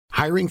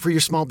Hiring for your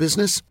small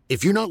business?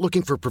 If you're not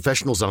looking for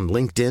professionals on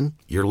LinkedIn,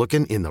 you're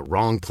looking in the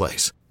wrong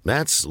place.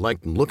 That's like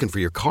looking for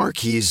your car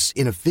keys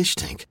in a fish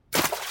tank.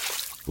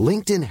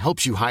 LinkedIn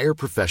helps you hire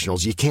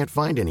professionals you can't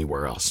find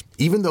anywhere else,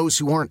 even those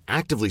who aren't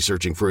actively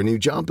searching for a new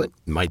job but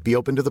might be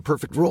open to the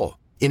perfect role.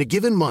 In a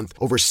given month,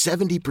 over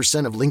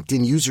 70% of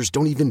LinkedIn users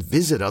don't even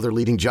visit other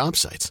leading job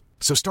sites.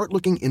 So start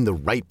looking in the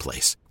right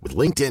place. With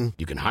LinkedIn,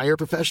 you can hire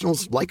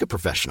professionals like a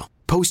professional.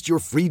 Post your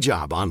free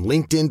job on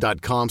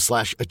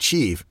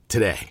linkedin.com/achieve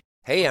today.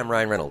 Hey, I'm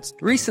Ryan Reynolds.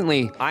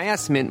 Recently, I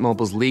asked Mint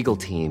Mobile's legal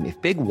team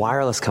if big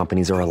wireless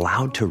companies are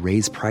allowed to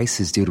raise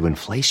prices due to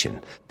inflation.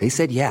 They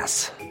said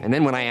yes. And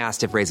then when I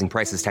asked if raising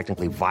prices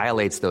technically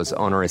violates those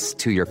onerous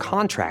two-year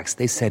contracts,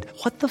 they said,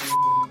 "What the f***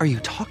 are you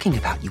talking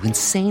about, you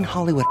insane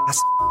Hollywood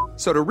ass?"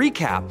 So to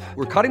recap,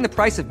 we're cutting the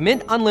price of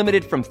Mint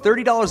Unlimited from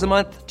 $30 a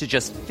month to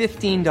just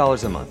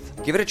 $15 a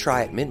month. Give it a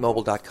try at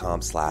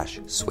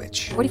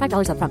mintmobile.com/switch.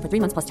 $45 up front for 3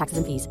 months plus taxes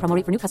and fees. Promo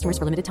rate for new customers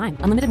for limited time.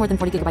 Unlimited more than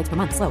 40 gigabytes per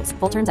month. Slows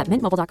full terms at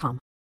mintmobile.com.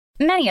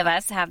 Many of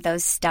us have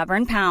those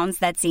stubborn pounds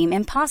that seem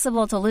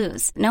impossible to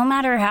lose, no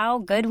matter how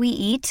good we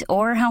eat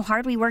or how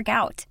hard we work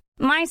out.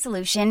 My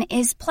solution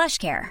is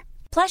PlushCare.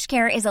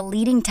 PlushCare is a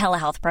leading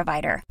telehealth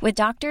provider with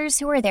doctors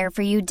who are there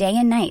for you day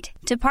and night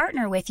to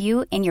partner with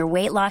you in your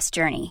weight loss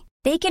journey.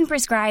 They can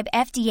prescribe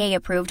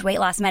FDA-approved weight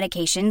loss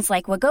medications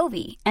like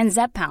Wegovy and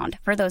Zepbound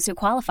for those who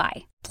qualify.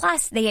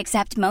 Plus, they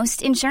accept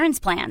most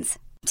insurance plans.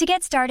 To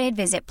get started,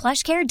 visit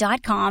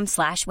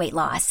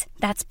plushcare.com/weightloss.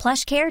 That's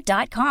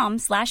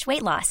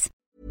plushcare.com/weightloss.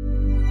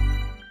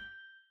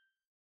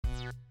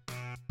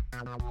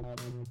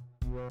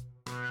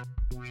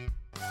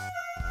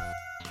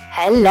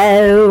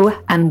 Hello,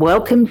 and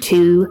welcome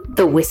to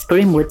the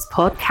Whispering Woods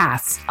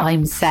podcast.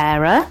 I'm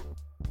Sarah.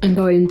 And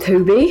I'm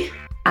Toby.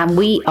 And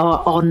we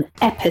are on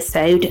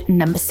episode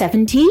number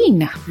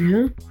 17.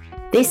 Yeah.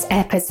 This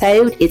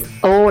episode is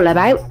all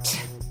about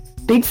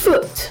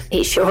Bigfoot.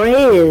 It sure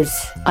is.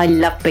 I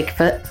love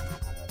Bigfoot.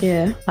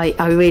 Yeah. I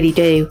really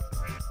do.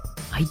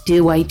 I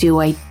do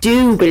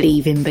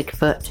believe in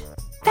Bigfoot.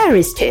 There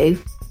is too,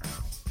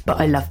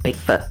 but I love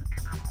Bigfoot.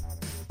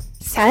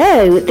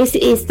 So, this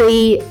is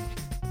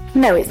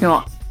no, it's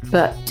not,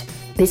 but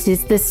this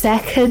is the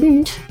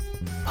second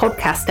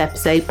podcast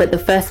episode, but the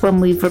first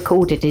one we've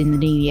recorded in the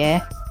new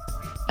year.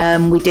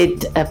 We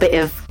did a bit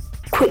of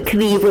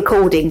quickly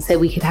recording so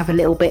we could have a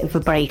little bit of a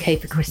break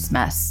over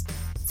Christmas.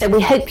 So we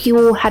hope you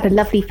all had a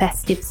lovely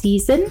festive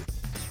season,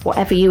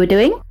 whatever you were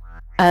doing.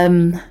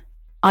 I'm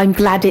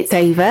glad it's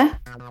over.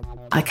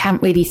 I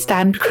can't really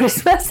stand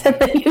Christmas and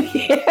the new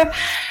year.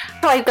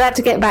 So I'm glad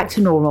to get back to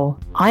normal.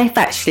 I've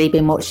actually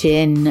been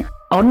watching,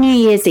 on New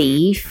Year's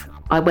Eve,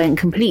 I went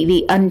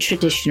completely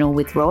untraditional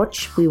with Rog.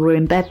 We were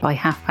in bed by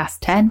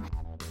 10:30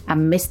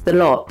 and missed the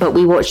lot, but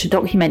we watched a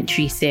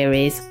documentary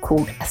series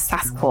called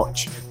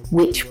Sasquatch,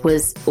 which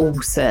was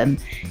awesome.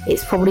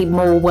 It's probably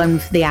more one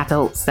for the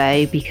adults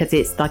though, because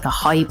it's like a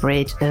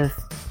hybrid of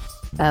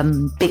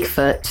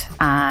Bigfoot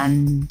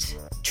and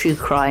true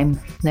crime.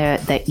 There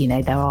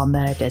are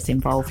murders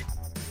involved,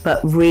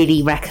 but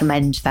really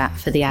recommend that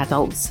for the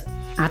adult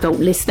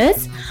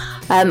listeners.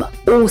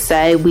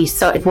 Also, we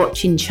started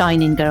watching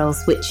Shining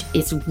Girls, which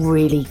is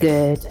really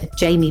good.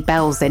 Jamie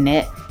Bell's in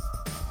it,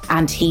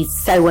 and he's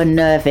so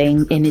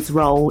unnerving in his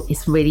role.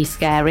 It's really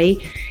scary.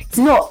 It's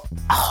not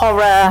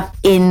horror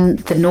in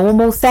the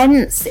normal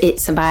sense.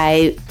 It's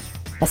about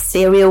a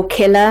serial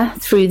killer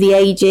through the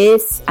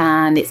ages,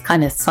 and it's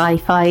kind of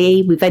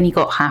sci-fi. We've only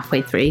got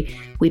halfway through.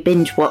 We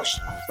binge watched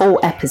 4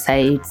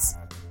 episodes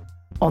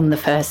on the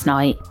first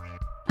night,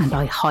 and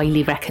I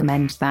highly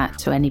recommend that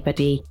to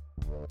anybody.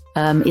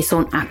 It's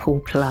on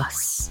Apple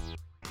Plus.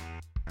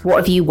 What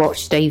have you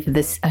watched over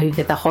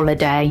the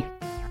holiday?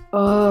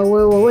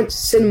 Well, I went to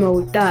cinema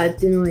with Dad,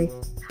 didn't I?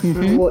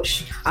 Mm-hmm. I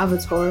watched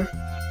Avatar.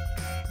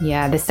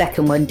 Yeah, the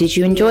second one. Did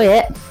you enjoy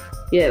it?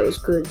 Yeah, it was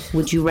good.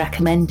 Would you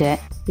recommend it?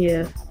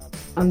 Yeah.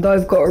 And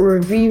I've got a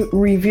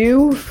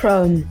review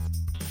from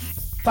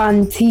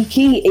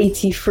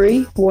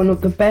Fantiki83, one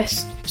of the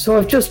best. So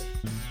I've just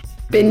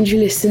binge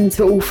listened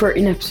to all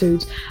 13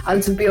 episodes,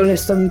 and to be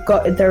honest, I'm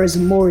gutted there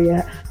isn't more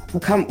yet. I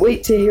can't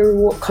wait to hear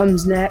what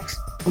comes next.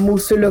 I'm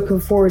also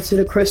looking forward to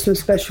the Christmas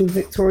special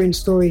Victorian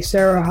story.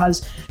 Sarah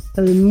has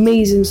an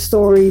amazing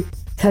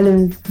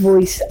storytelling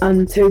voice,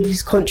 and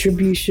Toby's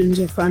contributions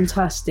are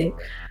fantastic.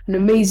 An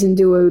amazing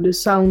duo. The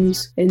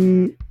sounds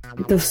in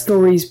the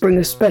stories bring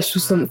a special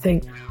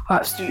something. I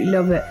absolutely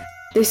love it.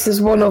 This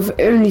is one of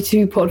only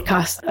 2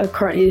 podcasts I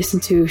currently listen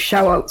to.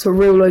 Shout out to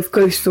Real Life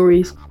Ghost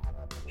Stories,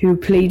 who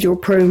played your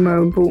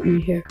promo and brought me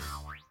here.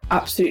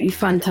 Absolutely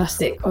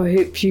fantastic. I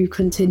hope you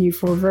continue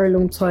for a very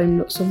long time.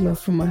 Lots of love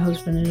from my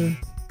husband and I.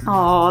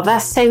 Oh,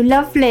 that's so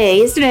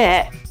lovely, isn't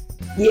it?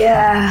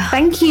 Yeah.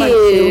 Thank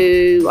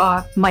you.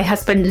 Oh, my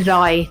husband and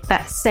I.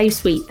 That's so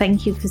sweet.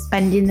 Thank you for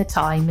spending the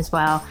time as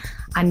well.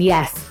 And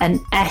yes, an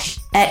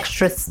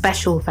extra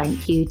special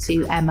thank you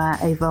to Emma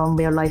over on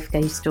Real Life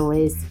Ghost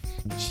Stories.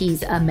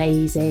 She's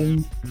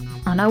amazing.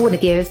 And I want to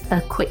give a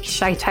quick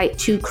shout out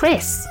to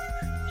Chris.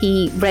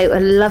 He wrote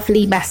a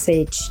lovely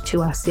message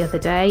to us the other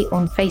day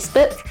on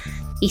Facebook.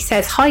 He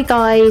says, "Hi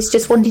guys,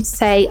 just wanted to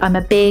say I'm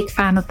a big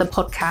fan of the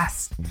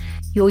podcast.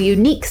 Your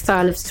unique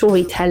style of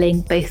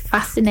storytelling both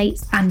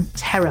fascinates and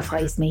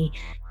terrifies me.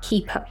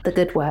 Keep up the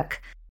good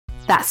work."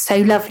 That's so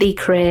lovely,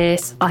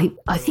 Chris. I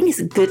think it's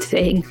a good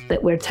thing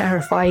that we're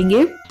terrifying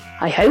you.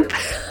 I hope.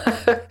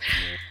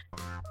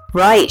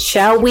 Right,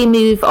 shall we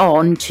move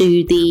on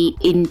to the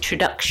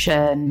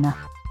introduction?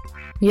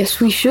 Yes,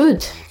 we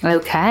should.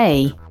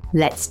 Okay,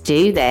 let's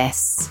do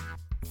this.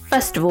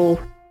 First of all,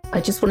 I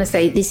just want to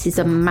say this is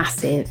a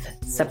massive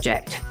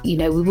subject. We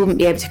wouldn't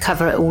be able to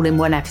cover it all in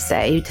one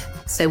episode.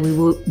 So we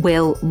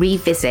will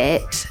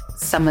revisit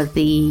some of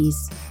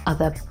these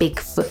other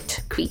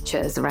Bigfoot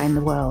creatures around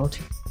the world.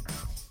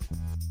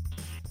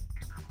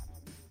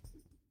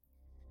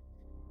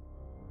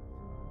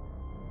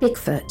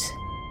 Bigfoot,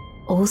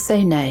 also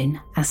known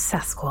as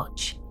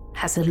Sasquatch,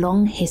 has a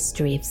long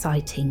history of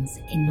sightings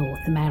in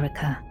North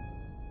America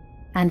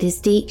and is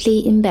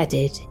deeply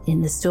embedded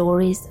in the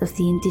stories of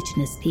the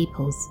indigenous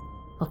peoples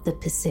of the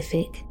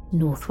Pacific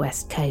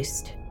Northwest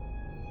coast.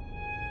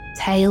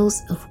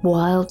 Tales of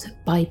wild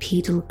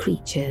bipedal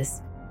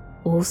creatures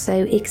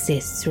also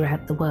exist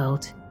throughout the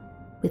world,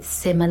 with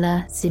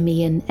similar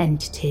simian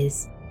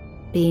entities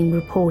being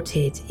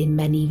reported in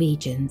many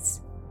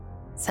regions,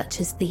 such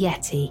as the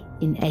Yeti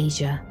in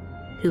Asia,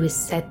 who is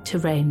said to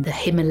roam the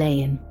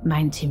Himalayan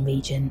mountain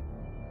region,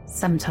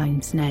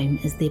 sometimes known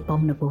as the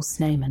Abominable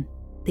Snowman,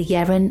 the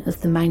Yeren of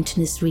the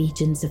mountainous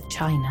regions of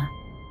China,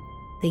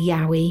 the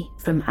Yowie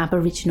from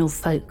Aboriginal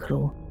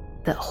folklore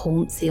that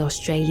haunts the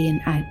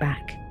Australian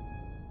outback,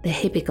 the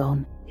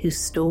Hibigon who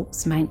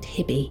stalks Mount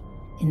Hibi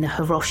in the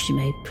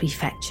Hiroshima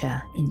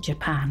Prefecture in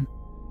Japan,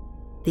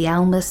 the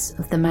Almas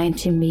of the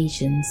mountain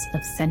regions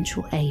of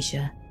Central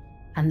Asia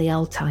and the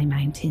Altai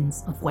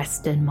Mountains of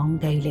Western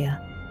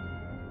Mongolia,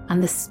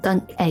 and the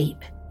skunk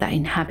ape that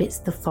inhabits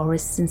the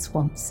forests and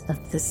swamps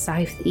of the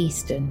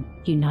southeastern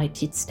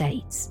United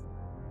States,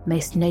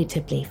 most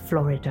notably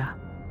Florida.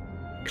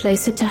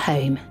 Closer to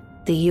home,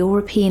 the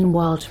European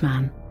wild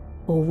man,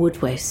 or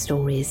Woodwose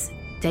stories,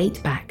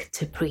 date back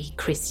to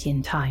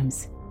pre-Christian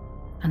times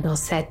and are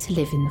said to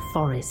live in the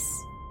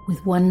forests,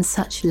 with one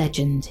such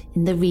legend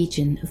in the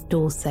region of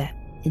Dorset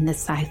in the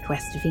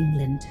southwest of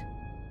England.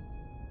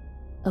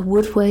 A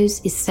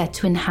Woodwose is said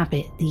to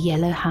inhabit the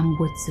Yellowham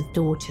Woods of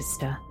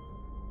Dorchester,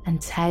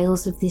 and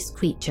tales of this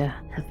creature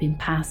have been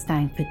passed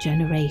down for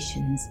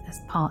generations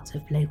as part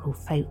of local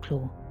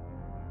folklore.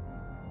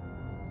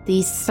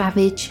 These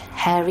savage,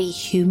 hairy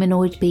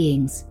humanoid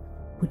beings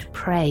would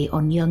prey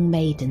on young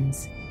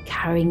maidens,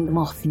 carrying them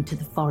off into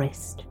the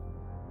forest.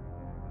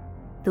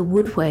 The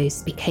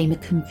Woodwose became a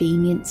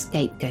convenient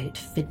scapegoat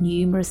for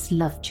numerous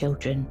love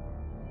children,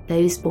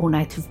 those born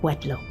out of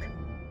wedlock,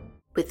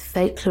 with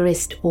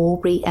folklorist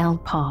Aubrey L.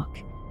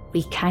 Park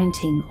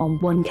recounting on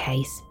one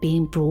case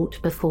being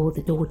brought before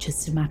the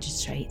Dorchester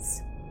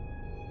magistrates.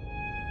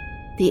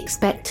 The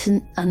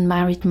expectant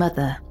unmarried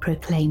mother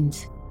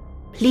proclaimed,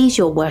 "Please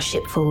your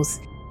worshipfuls,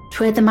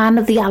 'twere the man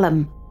of the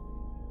alum."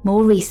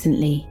 More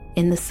recently,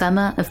 in the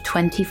summer of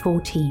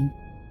 2014,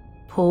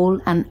 Paul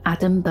and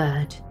Adam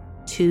Bird,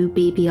 two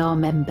BBR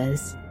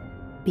members,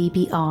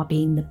 BBR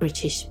being the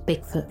British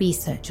Bigfoot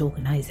Research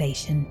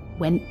Organisation,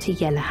 went to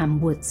Yellowham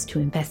Woods to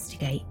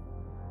investigate.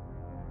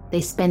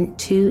 They spent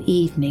 2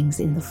 evenings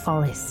in the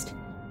forest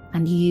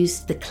and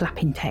used the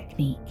clapping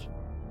technique.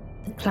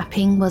 The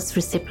clapping was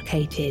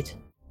reciprocated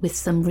with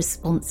some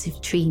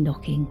responsive tree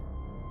knocking,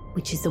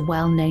 which is a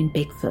well-known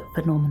Bigfoot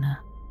phenomena,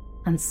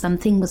 and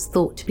something was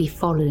thought to be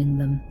following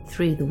them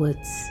through the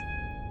woods.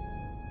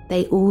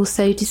 They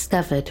also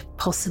discovered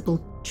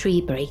possible tree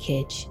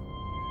breakage,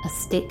 a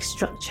stick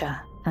structure,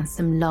 and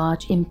some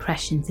large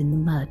impressions in the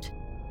mud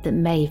that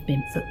may have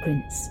been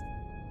footprints.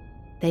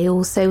 They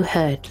also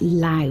heard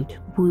loud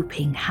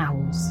whooping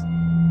howls.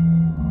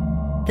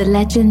 The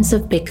legends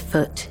of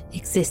Bigfoot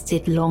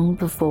existed long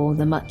before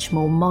the much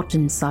more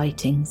modern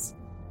sightings,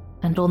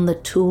 and on the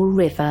Tool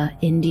River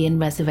Indian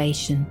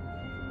Reservation,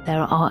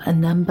 there are a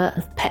number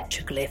of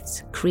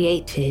petroglyphs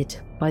created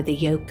by the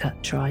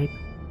Yokut tribe,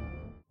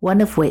 one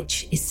of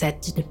which is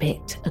said to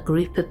depict a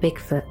group of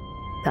Bigfoot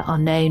that are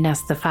known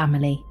as the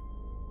family.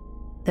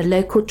 The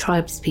local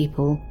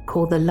tribespeople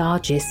call the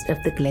largest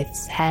of the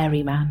glyphs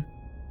Hairy Man,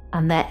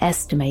 and they're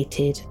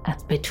estimated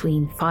at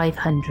between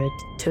 500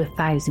 to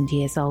 1,000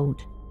 years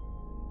old.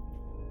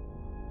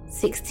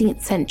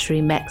 16th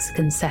century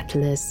Mexican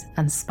settlers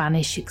and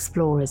Spanish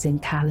explorers in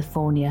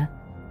California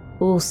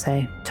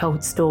also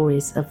told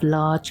stories of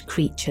large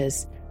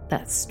creatures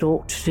that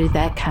stalked through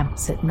their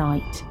camps at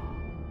night.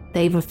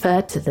 They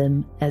referred to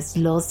them as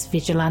Los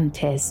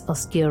Vigilantes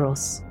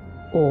Oscuros,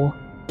 or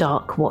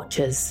Dark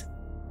Watchers.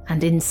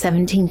 And in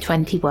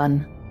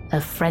 1721, a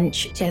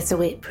French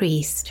Jesuit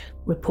priest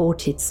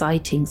reported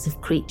sightings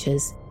of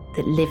creatures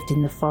that lived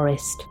in the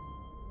forest.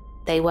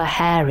 They were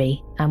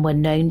hairy and were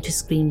known to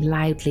scream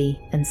loudly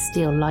and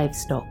steal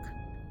livestock.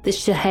 The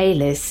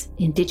Chehalis,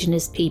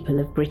 indigenous people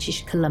of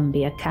British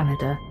Columbia,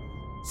 Canada,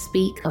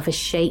 speak of a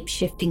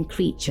shape-shifting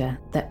creature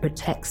that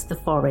protects the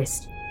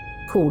forest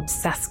called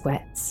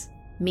Sasquatch,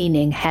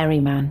 meaning hairy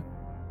man,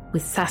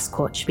 with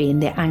Sasquatch being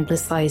the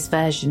anglicised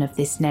version of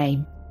this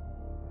name.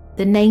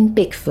 The name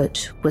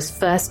Bigfoot was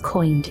first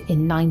coined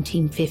in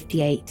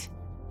 1958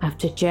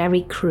 after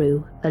Jerry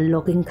Crew, a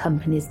logging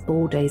company's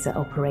bulldozer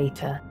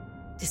operator,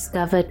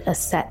 discovered a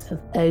set of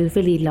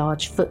overly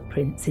large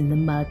footprints in the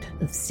mud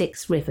of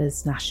Six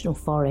Rivers National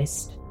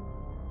Forest.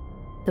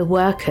 The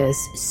workers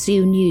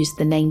soon used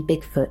the name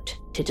Bigfoot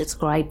to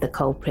describe the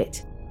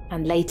culprit,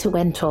 and later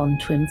went on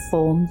to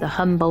inform the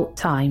Humboldt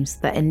Times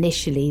that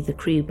initially the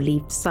crew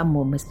believed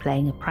someone was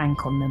playing a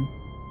prank on them.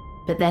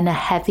 But then a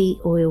heavy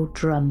oil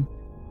drum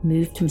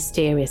moved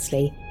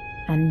mysteriously,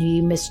 and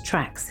numerous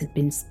tracks had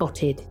been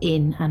spotted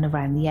in and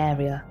around the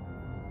area.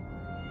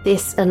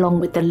 This,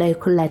 along with the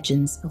local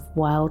legends of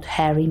wild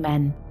hairy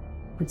men,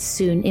 would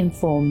soon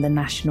inform the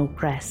national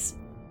press,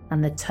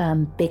 and the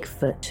term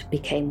Bigfoot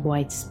became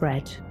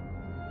widespread.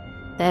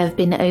 There have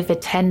been over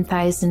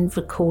 10,000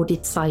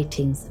 recorded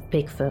sightings of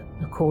Bigfoot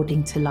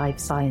according to Live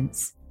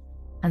Science,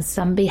 and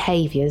some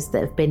behaviours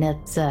that have been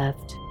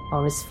observed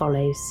are as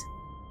follows.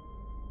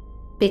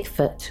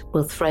 Bigfoot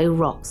will throw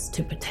rocks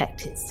to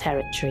protect its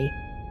territory.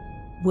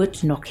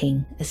 Wood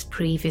knocking, as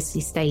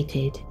previously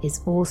stated,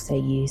 is also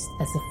used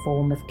as a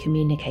form of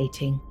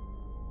communicating.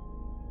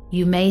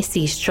 You may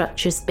see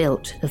structures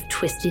built of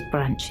twisted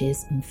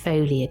branches and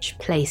foliage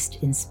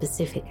placed in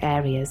specific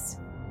areas.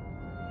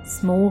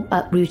 Small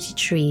uprooted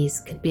trees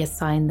could be a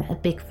sign that a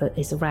Bigfoot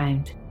is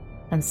around,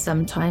 and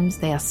sometimes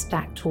they are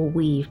stacked or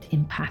weaved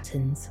in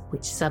patterns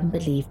which some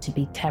believe to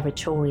be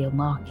territorial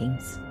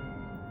markings.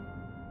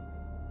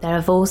 There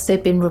have also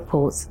been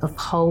reports of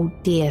whole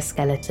deer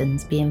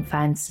skeletons being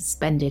found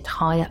suspended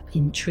high up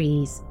in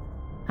trees,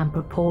 and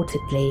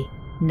purportedly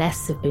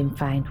nests have been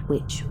found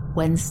which,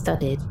 when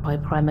studied by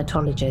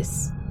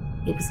primatologists,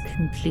 it was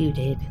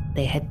concluded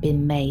they had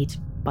been made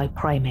by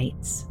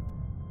primates.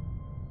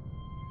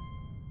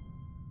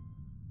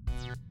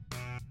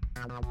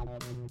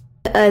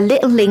 A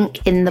little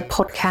link in the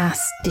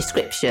podcast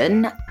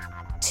description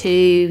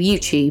to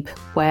YouTube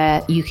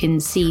where you can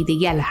see the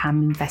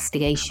Yellowham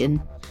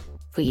investigation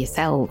for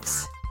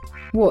yourselves.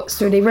 What,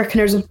 so they reckon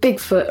there's a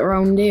Bigfoot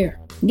around here?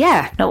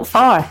 Yeah, not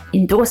far,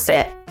 in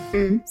Dorset.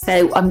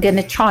 So I'm going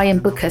to try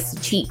and book us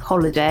a cheap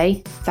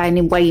holiday down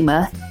in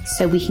Weymouth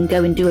so we can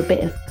go and do a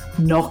bit of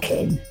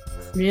knocking.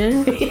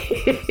 Yeah.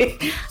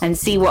 And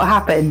see what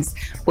happens.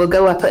 We'll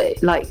go up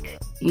at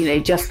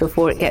just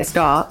before it gets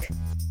dark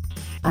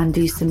and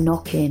do some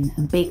knocking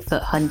and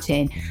Bigfoot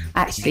hunting.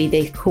 Actually,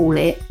 they call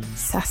it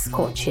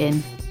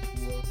Sasquatching.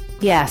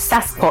 Yeah,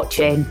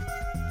 Sasquatching.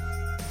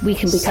 We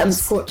can become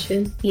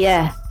Sasquatching.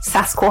 Yeah,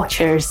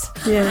 Sasquatchers.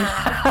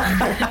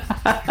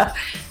 Yeah.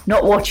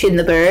 Not watching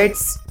the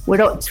birds. We're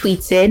not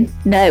tweeting.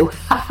 No.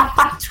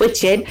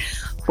 Twitching.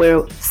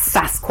 We're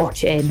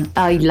Sasquatching.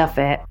 I love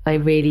it. I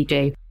really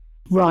do.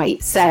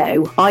 Right,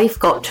 so I've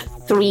got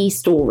 3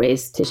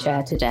 stories to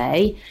share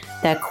today.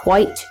 They're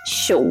quite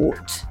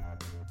short.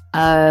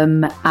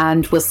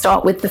 And we'll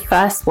start with the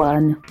first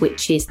one,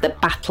 which is the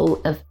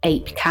Battle of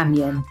Ape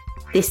Canyon.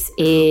 This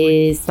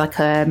is like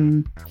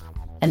an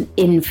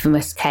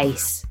infamous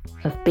case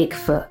of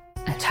Bigfoot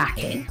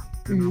attacking.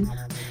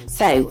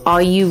 So,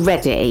 are you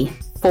ready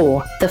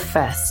for the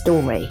first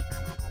story?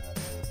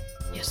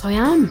 Yes, I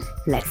am.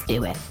 Let's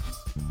do it.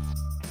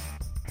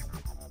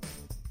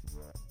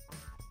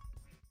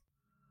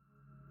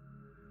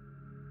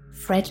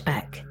 Fred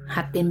Beck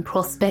had been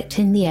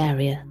prospecting the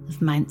area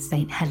of Mount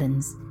St.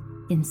 Helens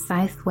in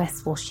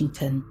southwest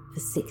Washington for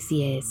 6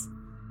 years,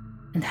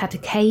 and had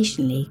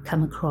occasionally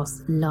come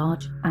across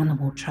large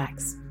animal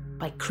tracks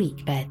by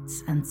creek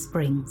beds and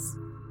springs.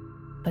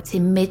 But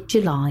in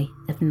mid-July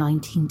of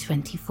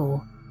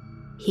 1924,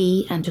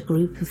 he and a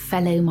group of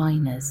fellow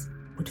miners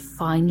would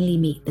finally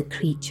meet the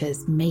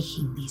creatures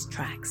making these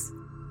tracks,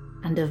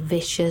 and a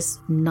vicious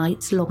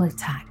night-long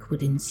attack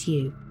would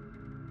ensue.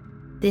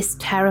 This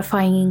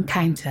terrifying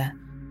encounter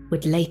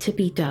would later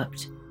be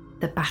dubbed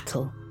the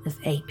Battle of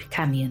Ape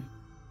Canyon.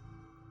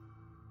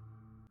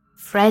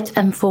 Fred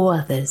and 4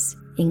 others,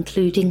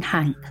 including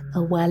Hank,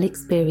 a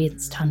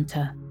well-experienced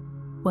hunter,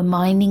 were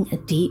mining a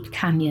deep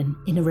canyon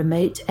in a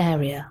remote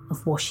area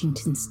of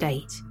Washington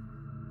state,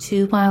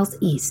 2 miles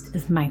east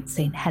of Mount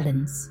St.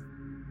 Helens.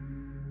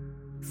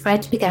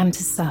 Fred began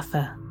to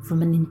suffer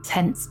from an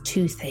intense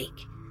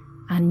toothache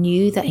and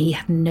knew that he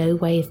had no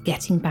way of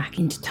getting back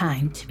into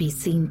town to be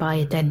seen by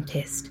a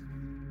dentist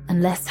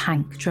unless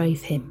Hank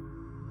drove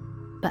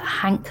him. But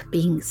Hank,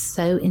 being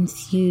so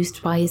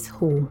enthused by his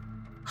haul,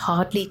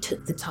 hardly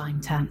took the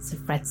time to answer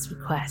Fred's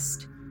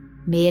request,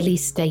 merely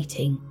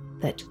stating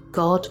that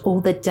God or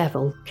the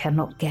devil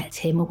cannot get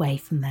him away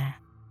from there.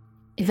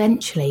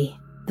 Eventually,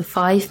 the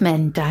 5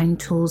 men downed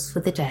tools for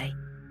the day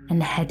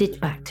and headed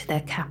back to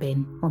their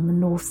cabin on the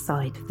north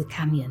side of the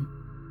canyon.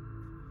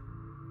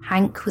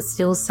 Hank was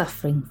still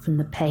suffering from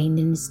the pain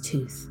in his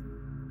tooth,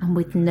 and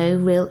with no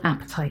real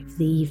appetite for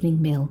the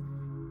evening meal,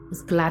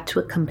 was glad to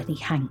accompany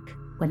Hank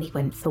when he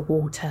went for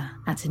water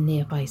at a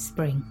nearby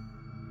spring.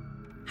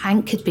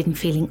 Hank had been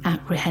feeling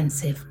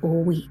apprehensive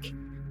all week,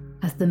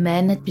 as the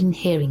men had been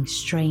hearing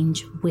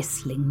strange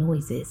whistling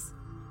noises,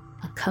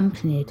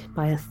 accompanied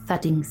by a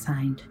thudding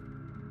sound,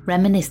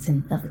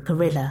 reminiscent of a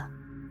gorilla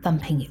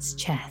thumping its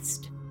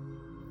chest.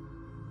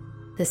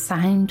 The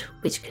sound,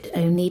 which could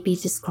only be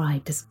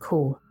described as a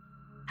call,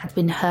 had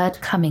been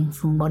heard coming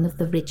from one of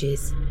the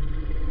ridges,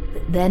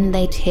 but then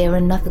they'd hear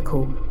another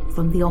call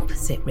from the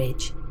opposite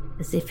ridge,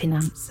 as if in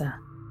answer.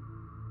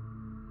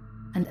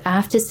 And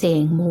after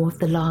seeing more of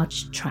the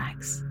large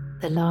tracks,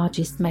 the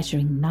largest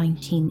measuring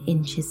 19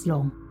 inches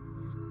long,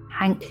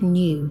 Hank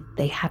knew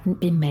they hadn't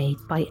been made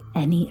by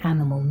any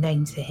animal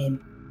known to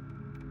him.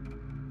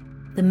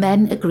 The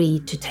men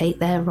agreed to take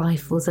their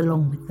rifles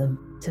along with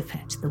them to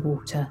fetch the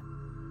water,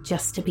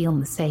 just to be on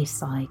the safe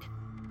side,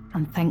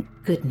 and thank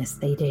goodness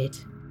they did.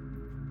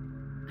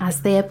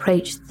 As they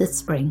approached the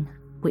spring,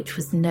 which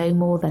was no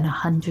more than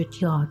 100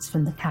 yards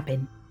from the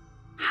cabin,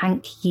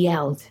 Hank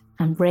yelled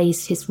and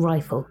raised his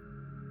rifle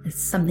at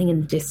something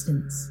in the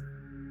distance,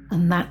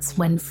 and that's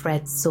when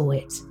Fred saw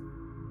it.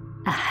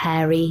 A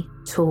hairy,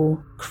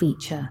 tall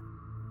creature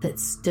that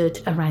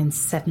stood around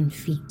 7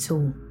 feet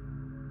tall.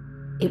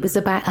 It was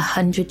about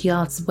 100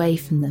 yards away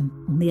from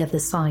them on the other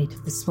side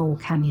of the small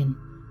canyon,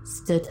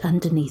 stood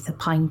underneath a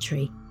pine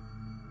tree.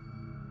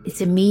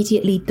 It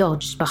immediately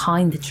dodged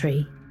behind the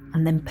tree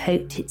and then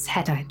poked its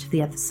head out to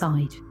the other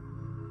side.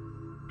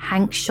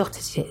 Hank shot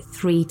at it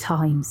 3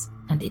 times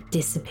and it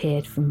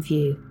disappeared from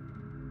view,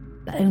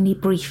 but only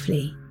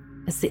briefly,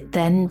 as it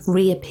then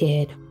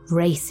reappeared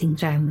racing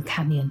down the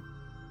canyon.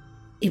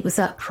 It was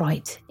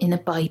upright in a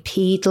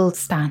bipedal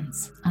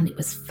stance and it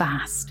was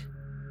fast.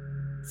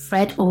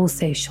 Fred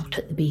also shot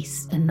at the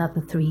beast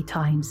another 3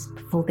 times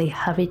before they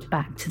hurried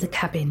back to the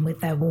cabin with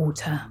their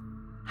water.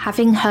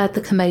 Having heard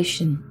the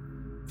commotion,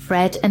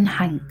 Fred and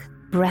Hank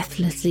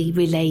breathlessly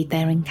relayed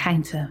their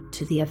encounter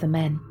to the other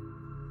men,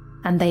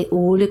 and they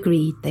all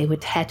agreed they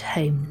would head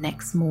home the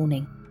next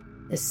morning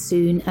as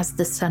soon as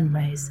the sun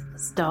rose,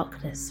 as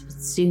darkness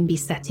would soon be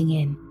setting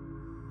in,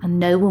 and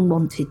no one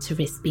wanted to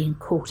risk being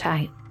caught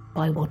out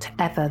by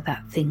whatever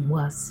that thing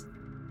was.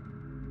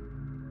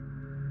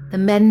 The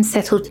men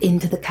settled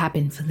into the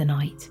cabin for the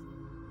night,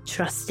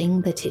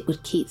 trusting that it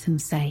would keep them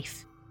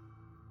safe.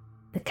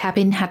 The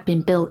cabin had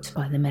been built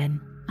by the men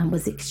and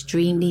was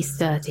extremely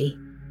sturdy,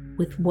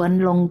 with 1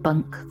 long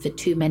bunk for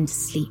 2 men to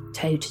sleep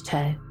toe to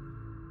toe,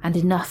 and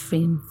enough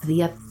room for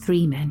the other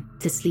 3 men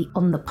to sleep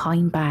on the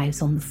pine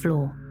boughs on the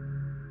floor.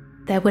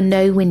 There were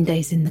no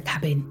windows in the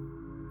cabin,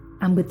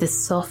 and with the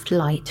soft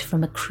light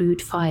from a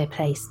crude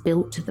fireplace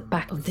built to the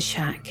back of the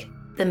shack,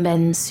 the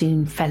men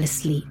soon fell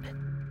asleep.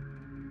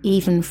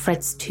 Even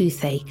Fred's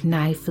toothache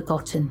now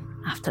forgotten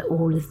after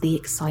all of the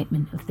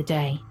excitement of the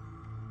day.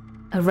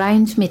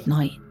 Around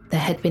midnight, there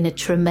had been a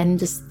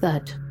tremendous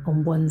thud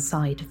on one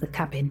side of the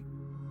cabin.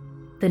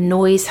 The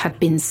noise had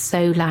been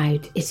so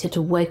loud it had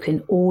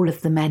awoken all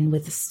of the men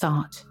with a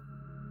start.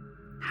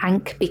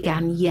 Hank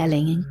began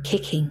yelling and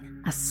kicking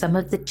as some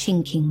of the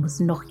chinking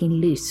was knocking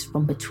loose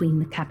from between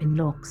the cabin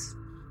logs,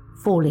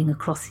 falling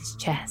across his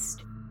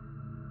chest.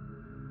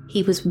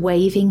 He was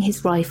waving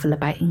his rifle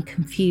about in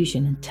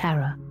confusion and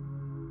terror.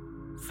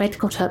 Fred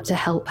got up to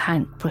help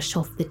Hank brush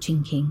off the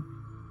chinking,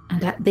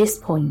 and at this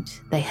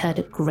point they heard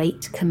a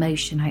great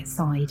commotion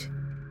outside.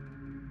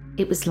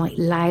 It was like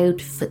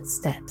loud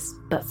footsteps,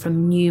 but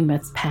from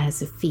numerous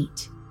pairs of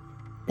feet.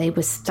 They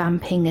were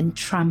stamping and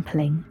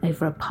trampling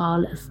over a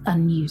pile of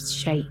unused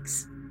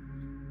shakes.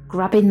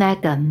 Grabbing their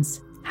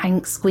guns,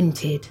 Hank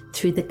squinted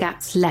through the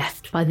gaps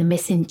left by the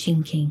missing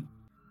chinking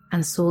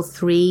and saw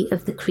 3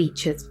 of the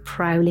creatures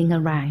prowling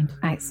around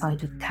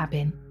outside of the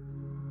cabin.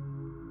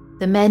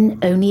 The men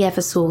only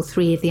ever saw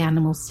 3 of the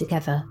animals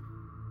together,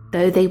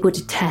 though they would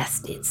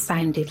attest it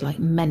sounded like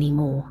many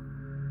more.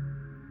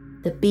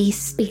 The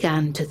beasts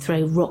began to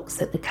throw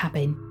rocks at the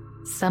cabin,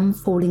 some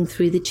falling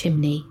through the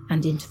chimney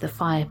and into the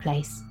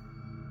fireplace,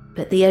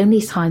 but the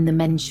only time the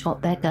men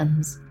shot their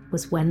guns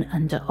was when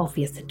under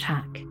obvious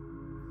attack.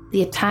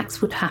 The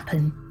attacks would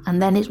happen,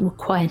 and then it would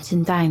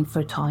quieten down for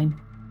a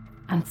time,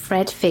 and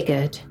Fred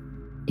figured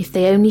if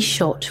they only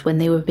shot when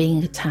they were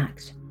being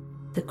attacked,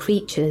 the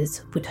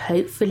creatures would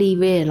hopefully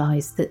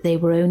realise that they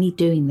were only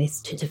doing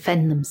this to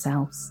defend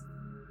themselves.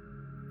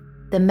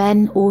 The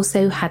men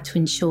also had to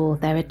ensure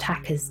their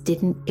attackers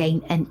didn't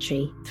gain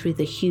entry through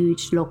the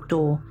huge log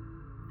door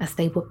as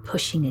they were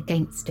pushing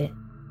against it,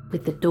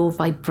 with the door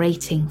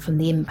vibrating from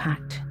the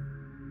impact.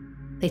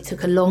 They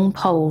took a long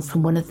pole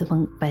from one of the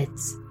bunk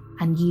beds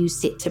and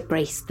used it to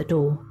brace the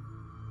door.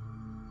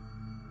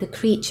 The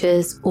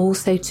creatures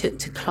also took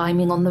to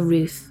climbing on the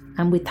roof,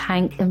 and with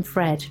Hank and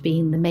Fred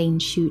being the main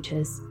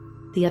shooters,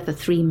 the other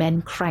 3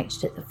 men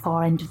crouched at the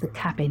far end of the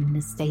cabin in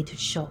a state of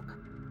shock,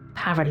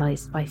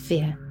 paralysed by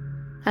fear.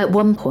 At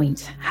one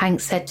point, Hank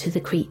said to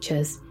the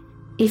creatures,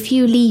 "If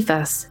you leave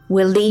us,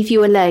 we'll leave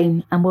you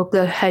alone and we'll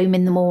go home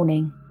in the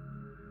morning,"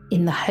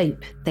 in the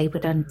hope they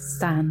would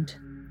understand.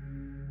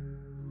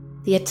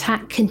 The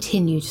attack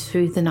continued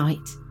through the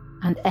night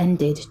and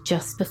ended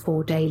just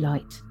before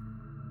daylight.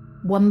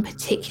 One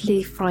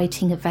particularly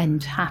frightening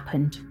event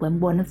happened when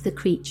one of the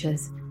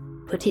creatures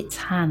put its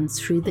hands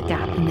through the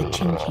gap in the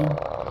chinking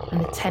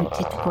and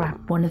attempted to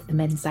grab one of the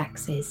men's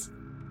axes.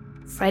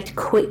 Fred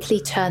quickly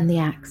turned the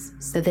axe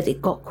so that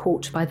it got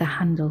caught by the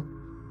handle,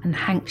 and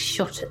Hank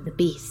shot at the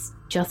beast,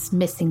 just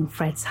missing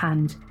Fred's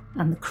hand,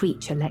 and the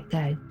creature let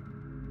go.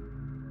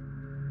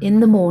 In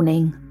the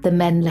morning, the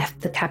men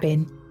left the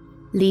cabin,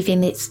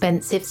 leaving the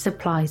expensive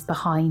supplies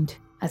behind,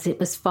 as it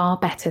was far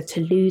better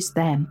to lose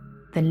them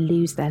than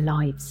lose their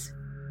lives.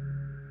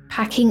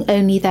 Packing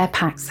only their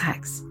pack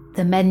sacks,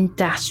 the men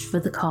dashed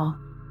for the car,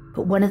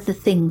 but one of the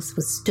things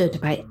was stood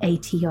about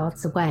 80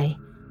 yards away,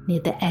 near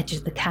the edge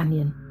of the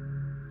canyon.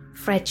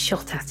 Fred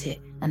shot at it,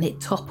 and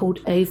it toppled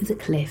over the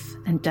cliff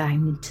and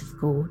down into the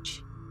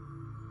gorge.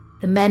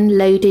 The men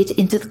loaded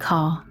into the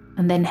car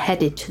and then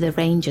headed to the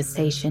ranger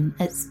station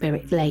at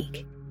Spirit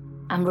Lake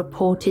and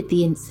reported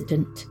the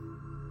incident.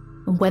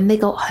 And when they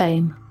got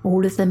home,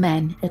 all of the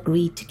men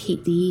agreed to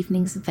keep the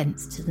evening's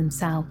events to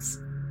themselves.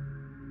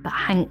 But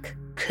Hank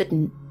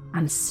couldn't,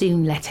 and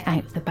soon let it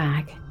out of the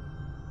bag.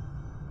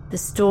 The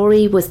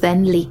story was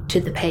then leaked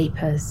to the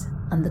papers,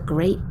 and the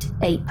Great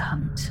Ape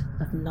Hunt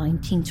of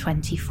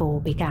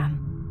 1924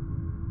 began.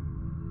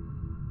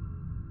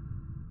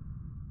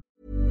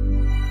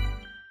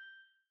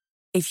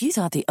 If you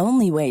thought the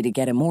only way to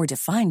get a more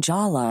defined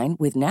jawline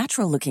with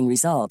natural-looking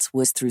results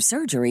was through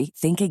surgery,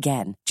 think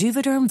again.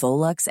 Juvederm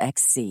Volux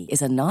XC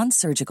is a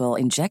non-surgical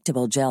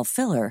injectable gel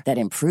filler that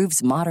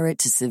improves moderate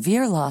to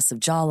severe loss of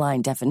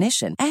jawline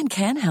definition and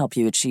can help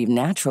you achieve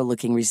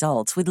natural-looking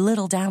results with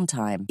little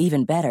downtime.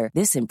 Even better,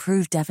 this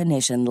improved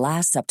definition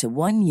lasts up to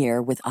 1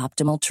 year with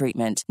optimal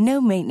treatment.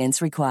 No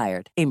maintenance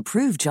required.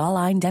 Improve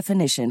jawline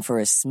definition for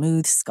a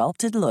smooth,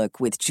 sculpted look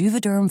with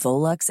Juvederm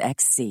Volux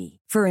XC.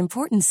 For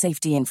important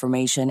safety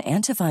information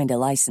and to find a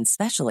licensed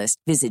specialist,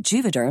 visit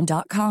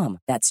Juvederm.com.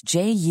 That's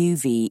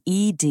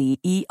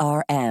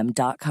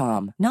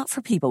Juvederm.com. Not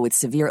for people with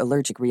severe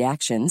allergic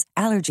reactions,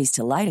 allergies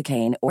to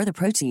lidocaine, or the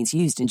proteins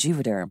used in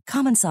Juvederm.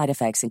 Common side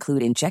effects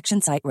include injection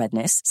site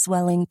redness,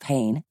 swelling,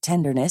 pain,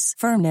 tenderness,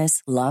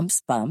 firmness,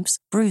 lumps, bumps,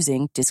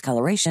 bruising,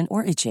 discoloration,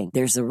 or itching.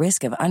 There's a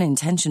risk of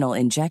unintentional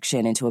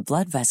injection into a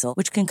blood vessel,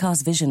 which can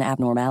cause vision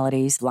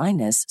abnormalities,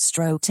 blindness,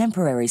 stroke,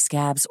 temporary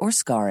scabs, or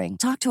scarring.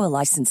 Talk to a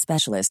licensed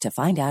specialist to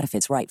find out if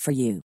it's right for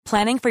you.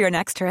 Planning for your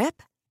next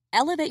trip?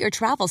 Elevate your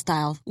travel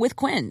style with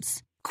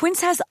Quince.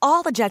 Quince has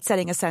all the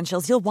jet-setting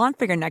essentials you'll want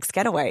for your next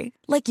getaway,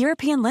 like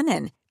European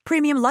linen,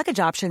 premium luggage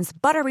options,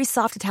 buttery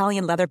soft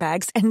Italian leather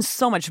bags, and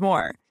so much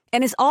more.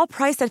 And is all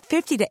priced at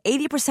 50 to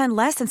 80%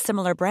 less than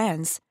similar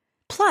brands.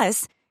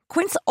 Plus,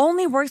 Quince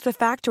only works with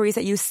factories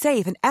that use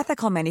safe and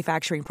ethical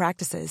manufacturing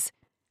practices.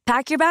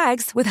 Pack your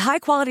bags with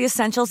high-quality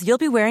essentials you'll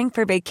be wearing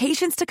for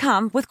vacations to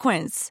come with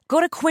Quince.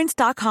 Go to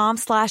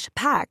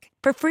quince.com/pack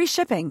for free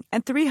shipping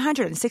and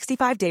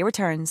 365-day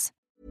returns.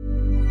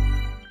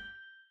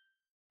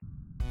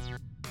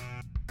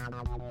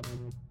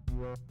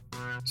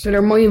 So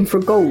they're mining for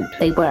gold.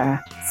 They were.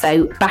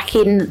 So back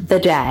in the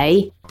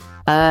day,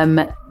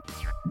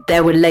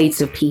 there were loads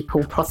of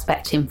people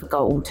prospecting for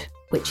gold,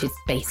 which is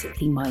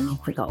basically mining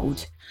for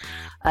gold.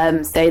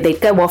 So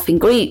they'd go off in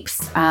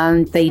groups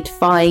and they'd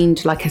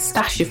find like a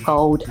stash of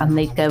gold and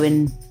they'd go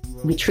and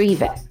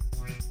retrieve it.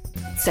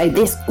 So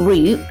this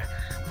group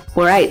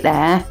were out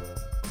there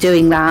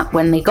doing that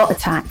when they got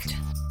attacked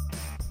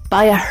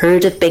by a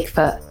herd of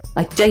Bigfoot.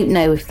 I don't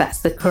know if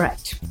that's the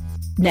correct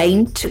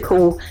name to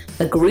call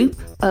a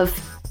group of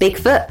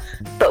Bigfoot,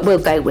 but we'll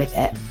go with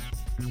it.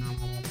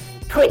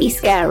 Pretty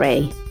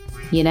scary,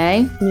 you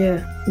know?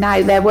 Yeah.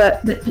 Now, there were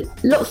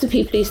lots of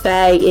people who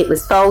say it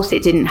was false,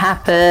 it didn't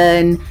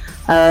happen,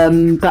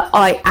 but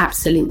I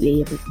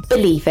absolutely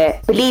believe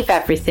it. Believe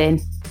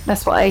everything.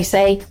 That's what I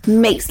say.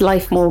 Makes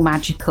life more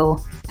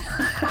magical.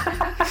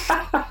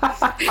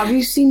 Have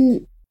you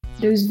seen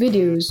those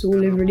videos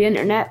all over the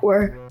internet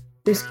where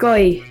this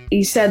guy,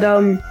 he said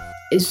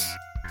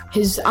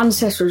his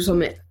ancestor or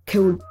something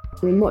killed,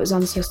 well, not his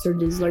ancestor,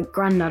 his like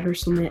granddad or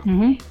something.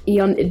 Mm-hmm. He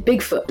hunted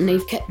Bigfoot and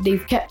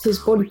they've kept his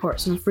body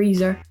parts in a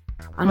freezer.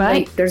 And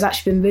right. like, there's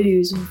actually been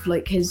videos of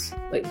like his,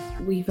 like,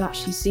 we've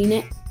actually seen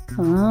it.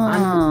 Oh.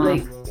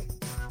 And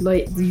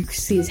like you can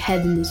see his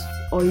head and his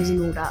eyes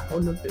and all that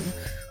on the boom.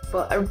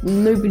 But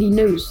nobody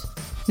knows.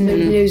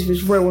 Nobody knows if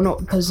it's real or not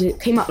because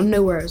it came out of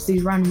nowhere. It's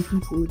these random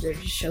people that are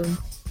just showing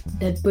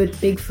dead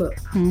Bigfoot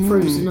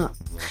frozen up.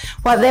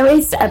 Well, there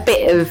is a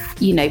bit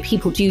of, you know,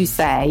 people do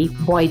say,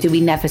 why do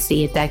we never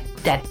see a dead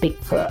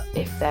Bigfoot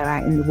if they're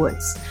out in the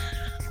woods?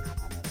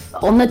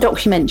 On the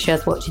documentary I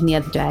was watching the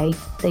other day,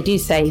 they do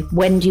say,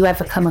 when do you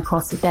ever come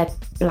across a dead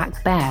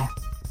black bear?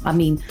 I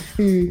mean,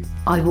 we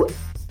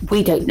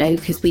don't know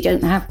because we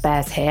don't have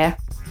bears here,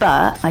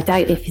 but I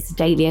doubt if it's a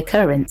daily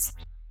occurrence.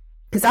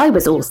 Because I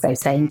was also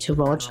saying to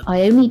Rog,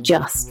 I only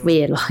just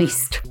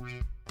realised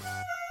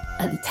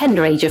at the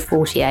tender age of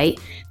 48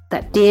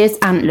 that deer's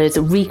antlers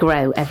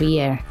regrow every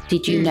year.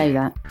 Did you know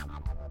that?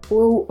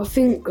 Well, I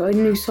think I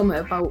knew something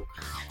about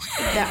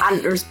their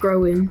antlers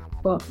growing,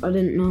 but I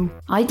didn't know.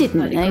 I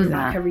didn't know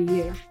that. Every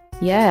year.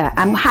 Yeah,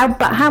 and how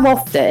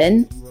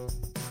often,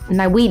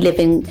 now we live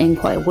in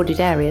quite a wooded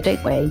area,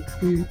 don't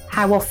we?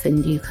 How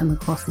often do you come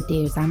across a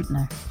deer's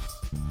antler?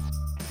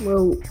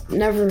 Well,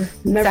 never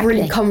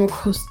really come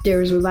across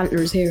deers with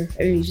antlers here.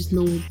 Only just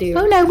normal deer.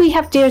 Oh no, we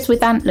have deers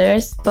with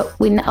antlers, but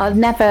I've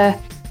never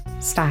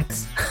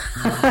stags.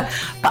 But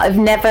I've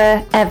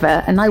never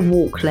ever, and I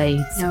walk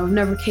loads. No, I've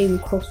never came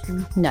across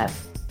one. No,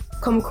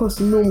 Come across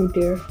a normal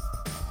deer,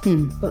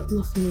 but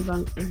nothing with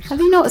antlers.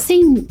 have you not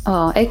seen?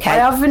 Oh, okay. I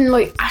have in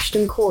like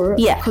Ashton Court.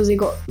 Yeah, because they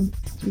got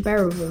a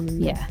bear of them.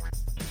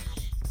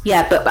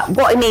 Yeah, but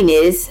what I mean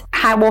is,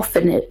 how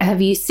often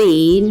have you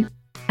seen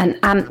an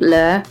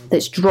antler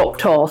that's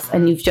dropped off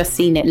and you've just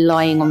seen it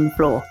lying on the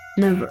floor?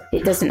 Never.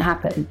 It doesn't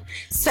happen.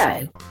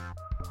 So,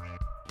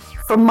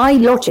 from my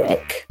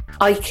logic,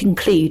 I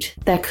conclude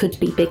there could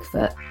be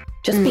Bigfoot.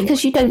 Just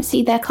because you don't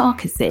see their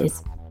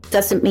carcasses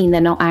doesn't mean they're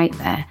not out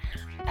there.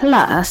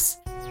 Plus,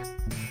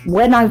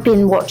 when I've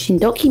been watching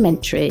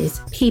documentaries,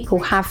 people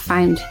have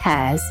found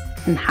hairs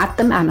and had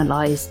them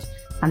analysed,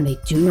 and they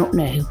do not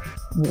know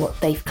what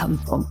they've come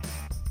from.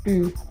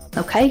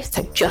 Okay,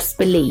 so just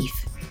believe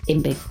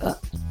in Bigfoot.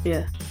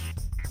 Yeah.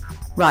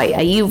 Right,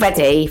 are you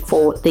ready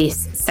for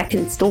this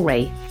second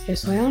story?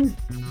 Yes, I am.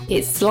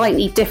 It's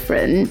slightly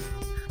different,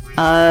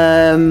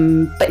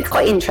 but it's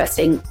quite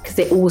interesting because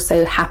it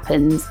also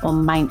happens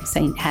on Mount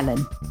St.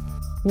 Helen.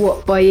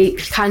 What, by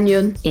H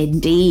Canyon?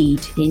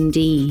 Indeed,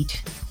 indeed.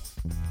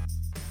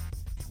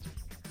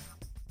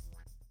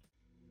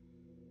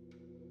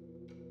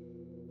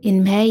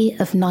 In May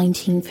of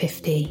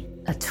 1950,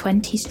 a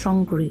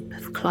 20-strong group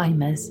of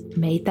climbers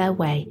made their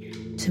way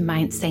to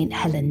Mount St.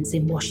 Helens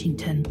in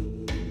Washington.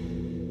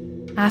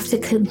 After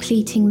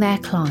completing their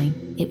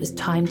climb, it was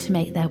time to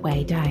make their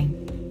way down.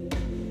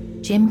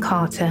 Jim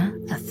Carter,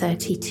 a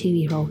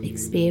 32-year-old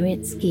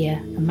experienced skier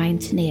and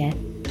mountaineer,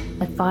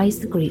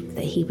 advised the group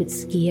that he would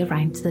ski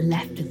around to the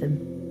left of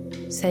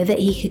them so that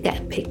he could get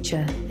a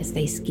picture as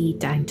they skied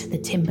down to the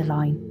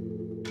timberline.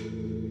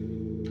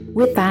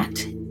 With that,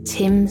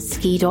 Tim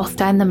skied off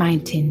down the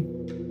mountain,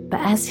 but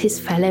as his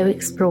fellow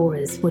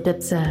explorers would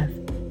observe,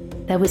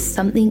 there was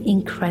something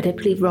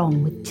incredibly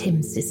wrong with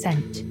Tim's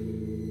descent.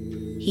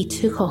 He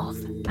took off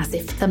as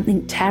if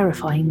something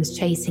terrifying was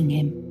chasing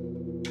him,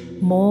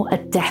 more a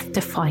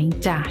death-defying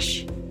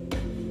dash.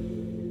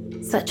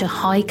 Such a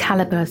high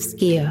caliber of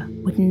skier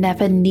would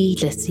never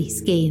needlessly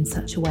ski in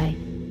such a way,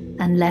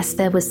 unless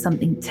there was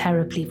something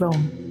terribly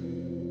wrong.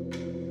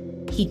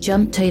 He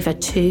jumped over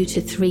 2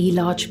 to 3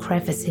 large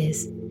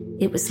crevices.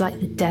 It was like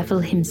the devil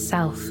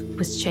himself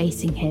was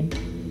chasing him.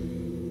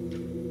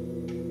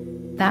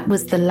 That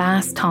was the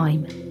last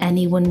time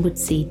anyone would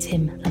see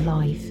Tim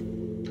alive.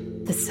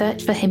 The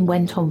search for him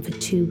went on for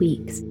 2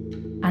 weeks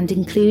and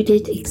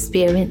included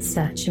experienced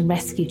search and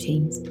rescue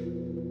teams.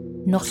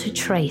 Not a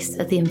trace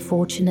of the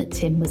unfortunate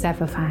Tim was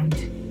ever found,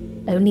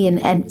 only an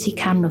empty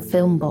camera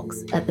film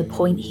box at the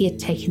point he had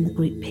taken the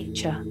group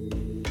picture.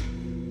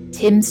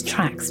 Tim's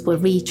tracks were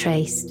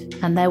retraced,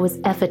 and there was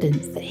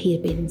evidence that he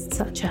had been in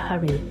such a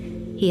hurry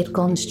he had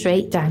gone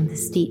straight down the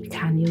steep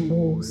canyon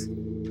walls.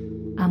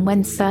 And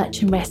when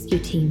search and rescue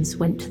teams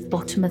went to the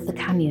bottom of the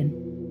canyon,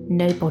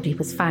 nobody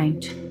was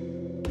found.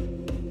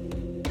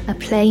 A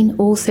plane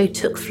also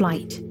took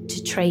flight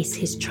to trace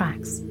his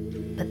tracks,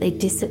 but they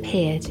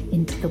disappeared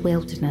into the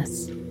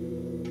wilderness.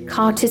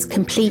 Carter's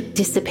complete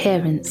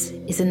disappearance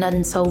is an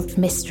unsolved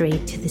mystery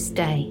to this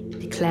day,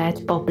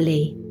 declared Bob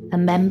Lee, a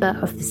member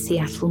of the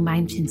Seattle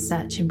Mountain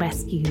Search and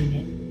Rescue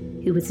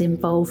Unit, who was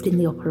involved in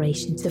the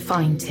operation to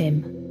find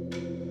Tim.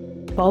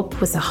 Bob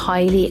was a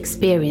highly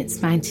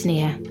experienced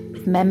mountaineer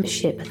with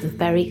membership of the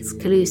very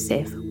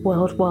exclusive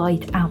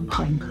Worldwide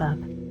Alpine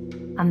Club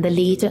and the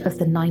leader of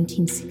the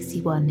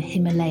 1961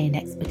 Himalayan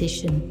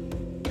expedition.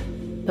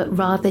 But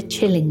rather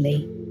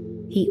chillingly,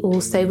 he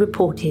also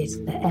reported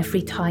that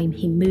every time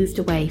he moved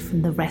away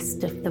from the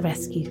rest of the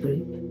rescue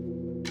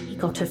group, he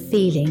got a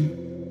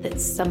feeling that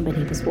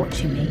somebody was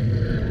watching me,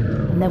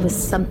 and there was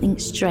something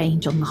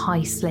strange on the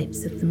high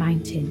slopes of the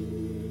mountain.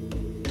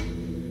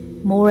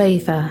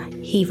 Moreover,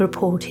 he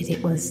reported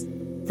it was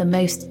the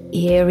most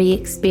eerie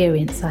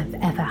experience I've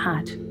ever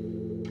had.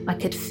 I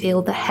could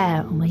feel the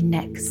hair on my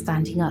neck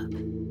standing up.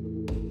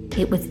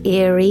 It was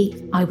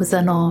eerie. I was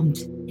unarmed,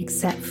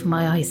 except for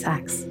my ice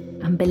axe,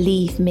 and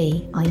believe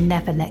me, I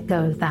never let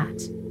go of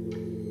that.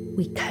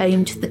 We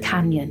combed the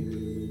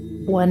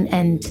canyon, one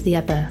end to the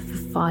other, for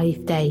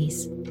 5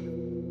 days.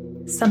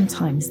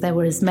 Sometimes there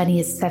were as many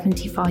as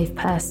 75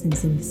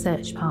 persons in the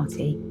search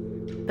party,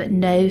 but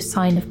no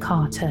sign of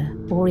Carter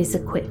or his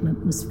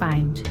equipment was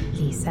found,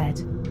 Lee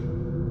said.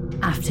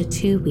 After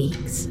 2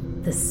 weeks,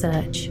 the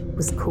search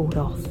was called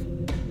off.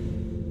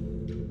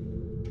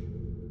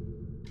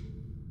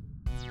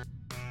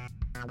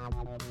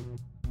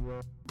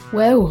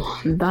 Well,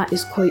 that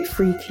is quite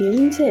freaky,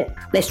 isn't it?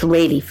 It's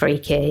really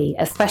freaky,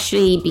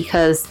 especially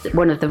because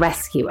one of the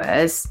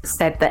rescuers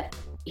said that,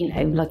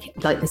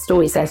 like the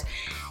story says,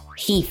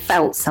 he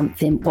felt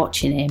something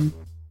watching him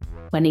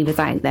when he was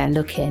out there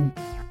looking.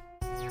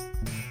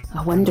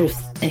 I wonder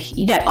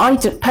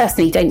if,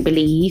 personally don't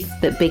believe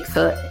that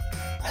Bigfoot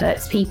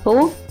hurts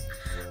people.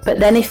 But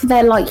then if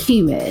they're like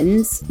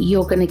humans,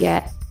 you're going to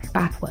get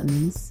bad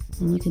ones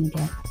and you're going to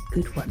get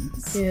good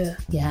ones. Yeah.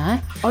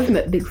 Yeah? I've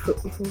met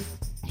Bigfoot before.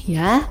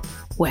 Yeah?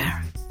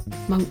 Where?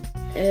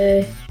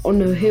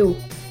 On a hill.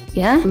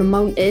 Yeah? On a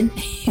mountain.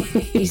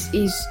 he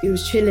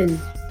was chilling.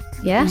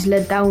 Yeah? He's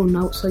led down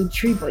outside the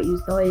tree, but he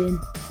was dying.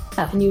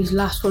 Oh. And he was the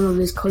last one of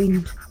his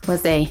kind.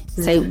 Was he?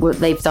 So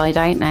they've died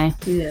out now?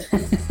 Yeah.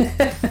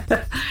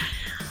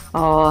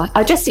 Oh,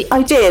 I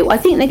do. I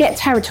think they get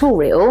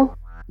territorial,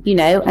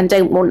 and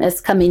don't want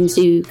us coming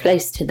too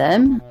close to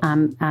them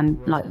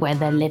and like where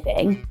they're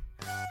living.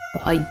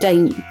 But I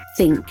don't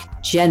think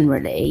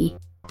generally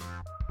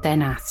they're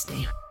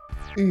nasty.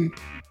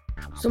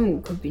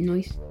 Someone could be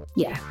nice.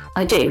 Yeah,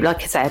 I do.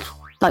 Like I said,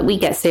 like we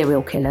get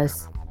serial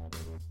killers.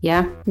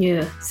 Yeah?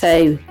 Yeah.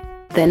 So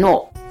they're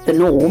not the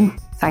norm,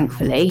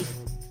 thankfully,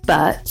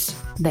 but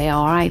they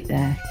are out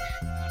there.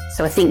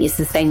 So I think it's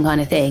the same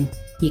kind of thing.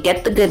 You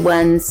get the good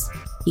ones,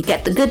 you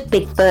get the good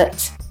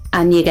Bigfoot,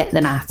 and you get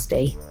the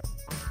nasty.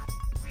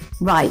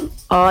 Right,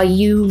 are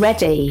you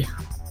ready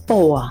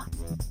for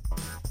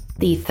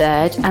the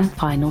third and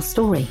final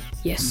story?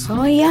 Yes,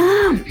 I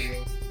am.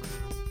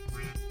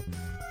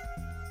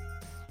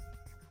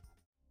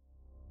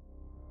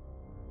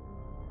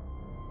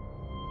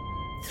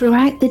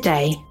 Throughout the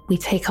day, we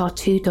take our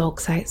 2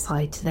 dogs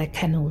outside to their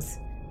kennels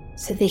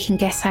so they can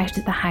get out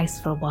of the house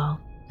for a while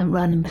and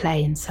run and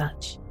play and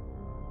such.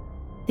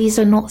 These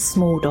are not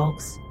small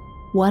dogs.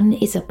 One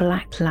is a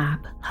black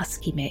lab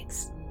husky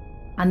mix,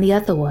 and the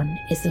other one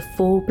is a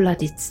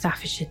full-blooded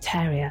Staffordshire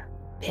Terrier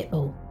pit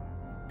bull.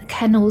 The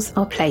kennels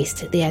are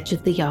placed at the edge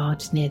of the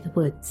yard near the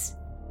woods.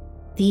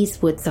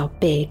 These woods are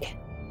big,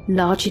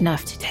 large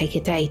enough to take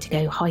a day to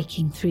go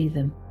hiking through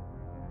them.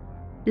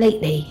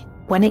 Lately,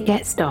 when it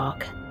gets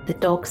dark, the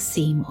dogs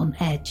seem on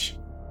edge.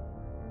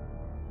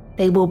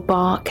 They will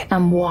bark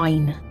and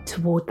whine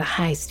toward the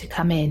house to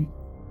come in.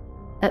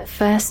 At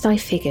first I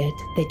figured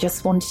they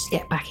just wanted to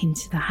get back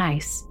into the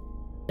house,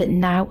 but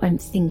now I'm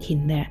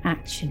thinking they're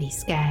actually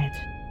scared.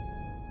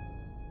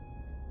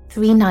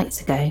 3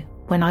 nights ago,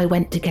 when I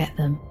went to get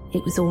them,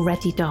 it was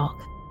already dark,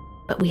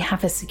 but we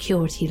have a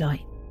security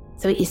light,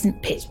 so it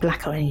isn't pitch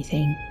black or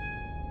anything.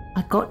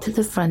 I got to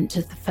the front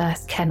of the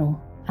first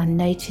kennel and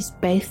noticed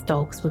both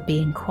dogs were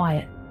being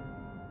quiet.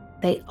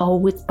 They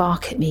always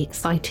bark at me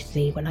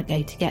excitedly when I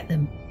go to get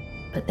them,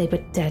 but they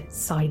were dead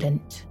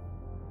silent.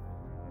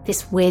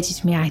 This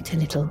weirded me out a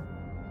little,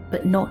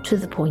 but not to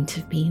the point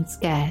of being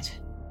scared.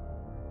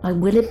 I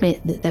will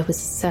admit that there was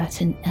a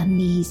certain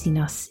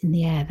uneasiness in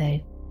the air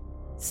though,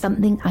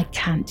 something I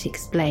can't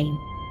explain,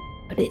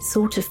 but it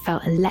sort of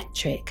felt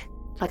electric,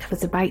 like I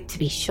was about to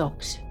be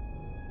shocked.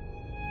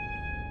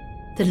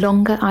 The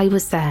longer I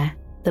was there,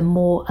 the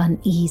more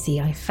uneasy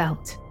I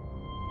felt.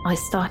 I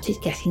started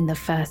getting the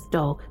first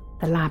dog,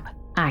 the lab,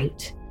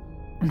 out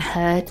and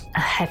heard a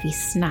heavy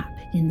snap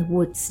in the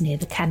woods near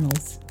the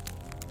kennels.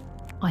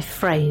 I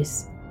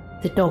froze.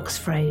 The dogs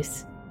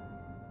froze.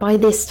 By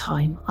this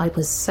time, I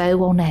was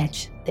so on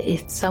edge that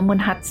if someone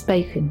had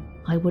spoken,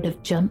 I would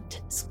have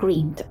jumped,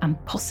 screamed,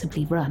 and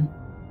possibly run.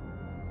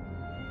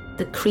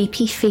 The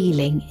creepy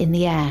feeling in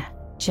the air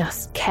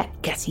just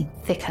kept getting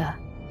thicker.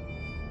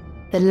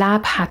 The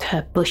lab had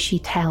her bushy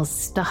tail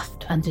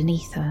stuffed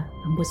underneath her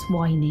and was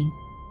whining.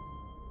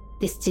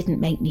 This didn't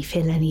make me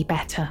feel any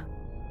better.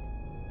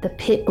 The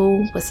pit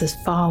bull was as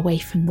far away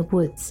from the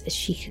woods as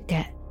she could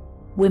get,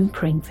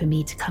 whimpering for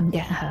me to come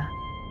get her.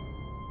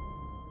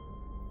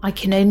 I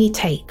can only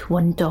take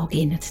 1 dog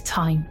in at a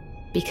time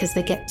because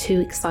they get too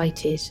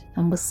excited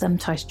and will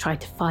sometimes try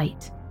to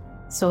fight,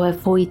 so I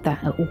avoid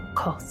that at all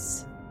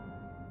costs.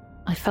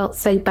 I felt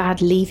so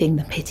bad leaving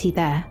the pitty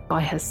there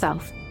by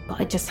herself,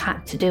 but I just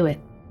had to do it.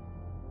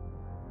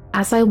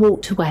 As I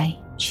walked away,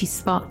 she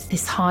sparked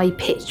this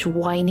high-pitched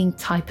whining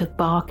type of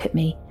bark at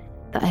me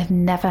that I have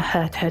never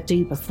heard her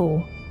do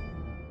before.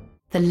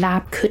 The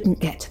lab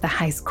couldn't get to the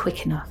house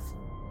quick enough.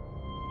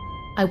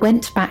 I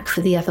went back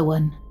for the other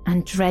one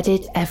and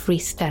dreaded every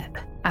step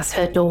as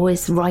her door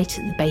is right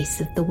at the base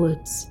of the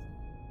woods.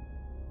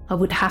 I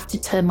would have to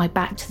turn my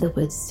back to the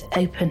woods to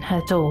open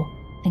her door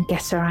and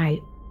get her out.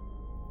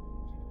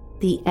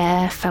 The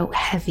air felt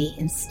heavy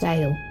and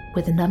stale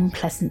with an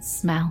unpleasant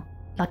smell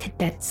like a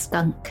dead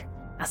skunk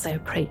as I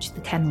approached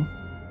the kennel.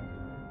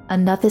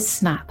 Another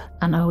snap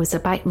and I was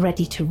about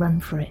ready to run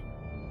for it,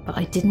 but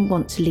I didn't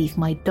want to leave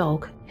my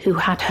dog, who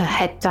had her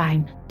head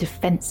down,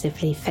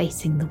 defensively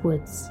facing the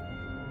woods.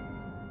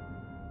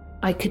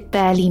 I could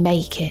barely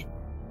make it.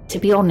 To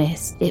be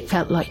honest, it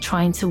felt like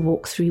trying to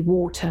walk through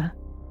water.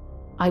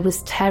 I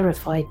was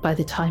terrified by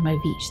the time I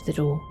reached the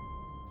door.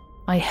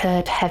 I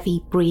heard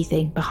heavy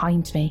breathing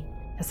behind me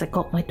as I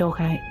got my dog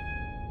out.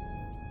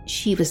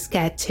 She was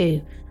scared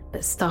too,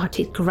 but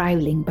started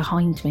growling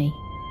behind me.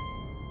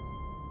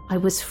 I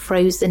was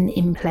frozen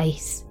in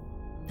place.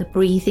 The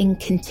breathing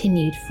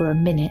continued for a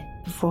minute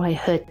before I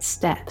heard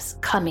steps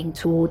coming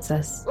towards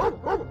us.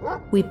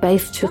 We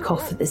both took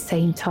off at the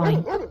same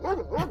time.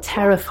 A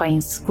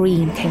terrifying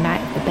scream came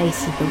out of the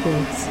base of the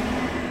woods.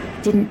 I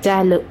didn't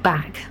dare look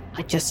back,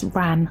 I just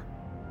ran.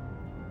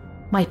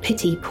 My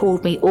pity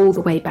pulled me all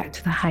the way back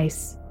to the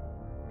house.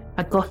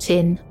 I got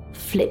in,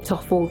 flipped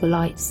off all the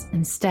lights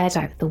and stared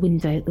out the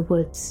window at the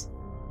woods.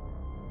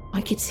 I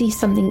could see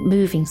something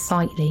moving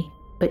slightly,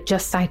 but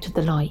just out of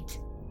the light.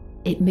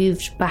 It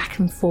moved back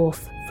and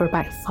forth for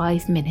about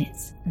 5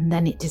 minutes and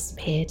then it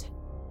disappeared.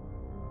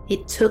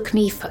 It took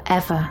me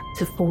forever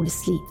to fall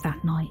asleep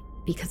that night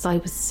because I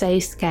was so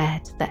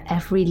scared that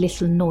every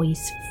little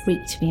noise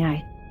freaked me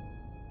out.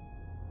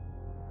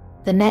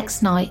 The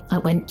next night I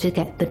went to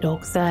get the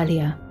dogs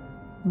earlier,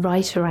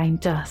 right around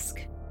dusk.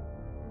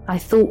 I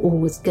thought all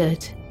was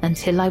good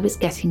until I was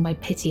getting my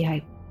pity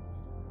out.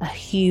 A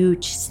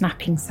huge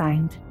snapping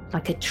sound,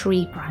 like a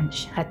tree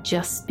branch had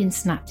just been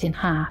snapped in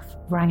half,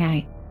 rang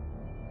out.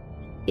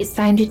 It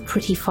sounded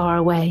pretty far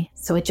away,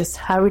 so I just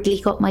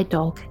hurriedly got my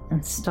dog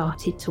and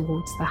started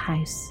towards the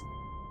house.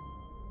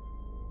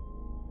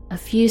 A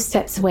few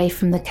steps away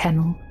from the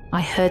kennel,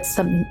 I heard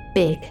something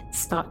big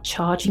start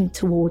charging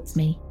towards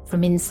me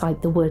from inside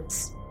the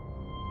woods.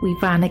 We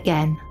ran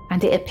again,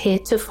 and it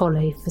appeared to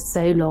follow for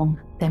so long,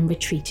 then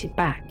retreated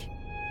back.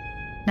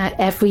 Now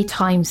every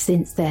time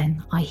since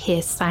then, I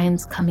hear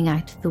sounds coming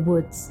out of the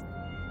woods,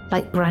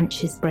 like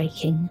branches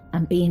breaking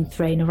and being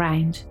thrown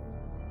around,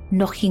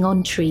 knocking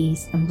on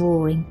trees and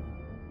roaring.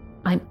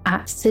 I'm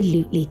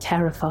absolutely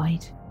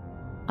terrified.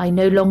 I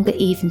no longer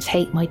even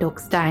take my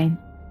dogs down.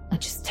 I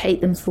just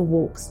take them for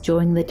walks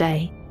during the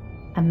day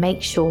and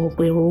make sure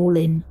we're all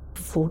in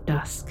before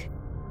dusk.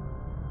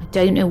 I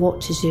don't know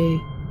what to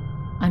do.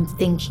 I'm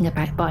thinking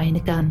about buying a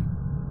gun,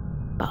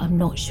 but I'm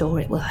not sure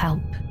it will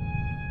help.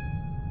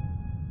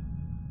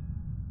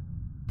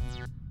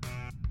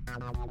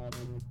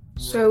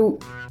 So,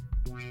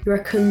 you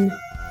reckon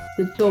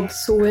the dogs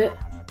saw it?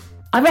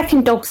 I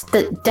reckon dogs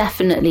that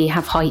definitely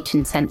have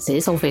heightened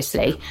senses,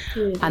 obviously.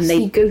 Yeah, and they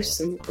see ghosts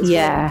as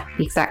yeah, well.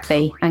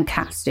 Exactly. And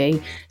cats do.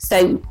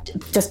 So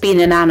just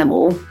being an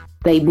animal,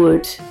 they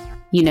would,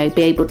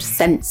 be able to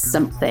sense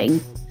something.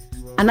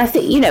 And I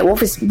think,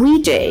 obviously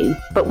we do,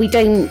 but we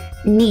don't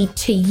need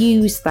to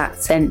use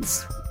that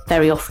sense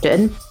very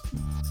often.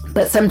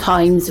 But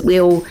sometimes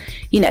we'll,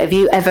 have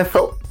you ever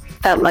felt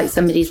like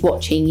somebody's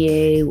watching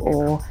you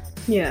or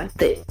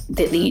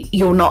that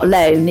you're not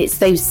alone? It's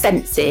those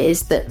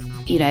senses that,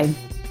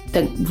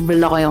 don't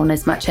rely on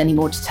as much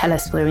anymore to tell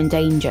us we're in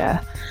danger.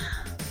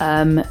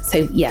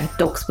 So yeah,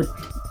 dogs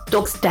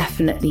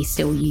definitely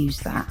still use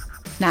that.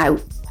 Now,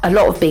 a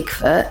lot of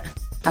Bigfoot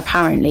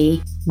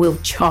apparently will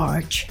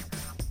charge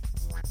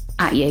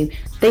at you.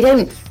 They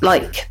don't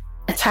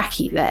attack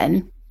you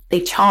then.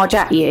 They charge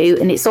at you,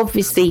 and it's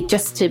obviously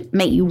just to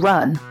make you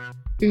run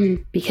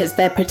because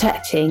they're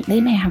protecting. They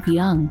may have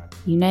young,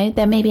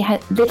 they maybe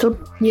have little.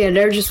 Yeah,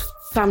 they're just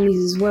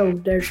families as well.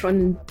 They're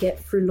trying to get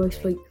through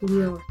life like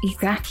we are.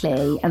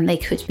 Exactly, and they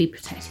could be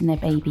protecting their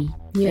baby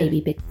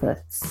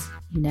Bigfoots,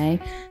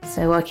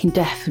 So I can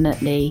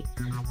definitely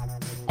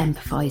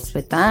empathise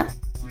with that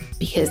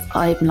because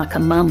I'm like a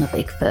mama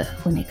Bigfoot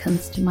when it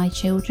comes to my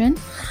children.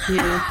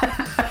 Yeah.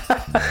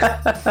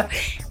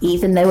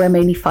 Even though I'm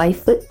only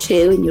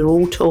 5'2" and you're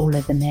all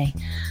taller than me.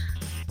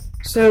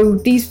 So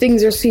these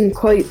things are seen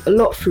quite a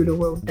lot through the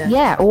world then?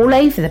 Yeah, all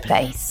over the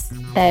place.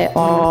 There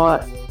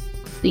are,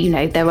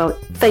 there are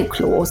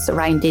folklore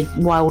surrounding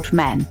wild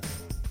men,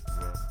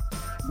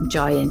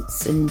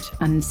 giants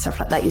and stuff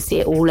like that. You see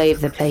it all over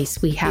the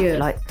place. We have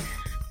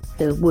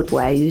the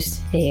Woodwose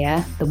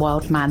here, the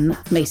wild man,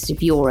 most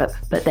of Europe.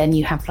 But then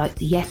you have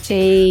the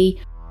Yeti,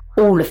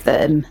 all of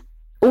them,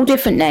 all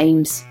different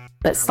names,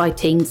 but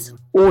sightings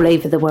all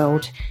over the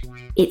world.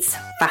 It's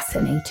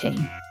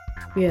fascinating.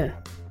 Yeah.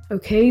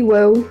 Okay,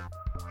 well,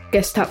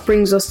 guess that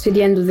brings us to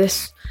the end of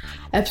this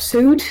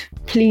episode.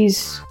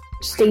 Please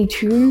stay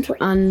tuned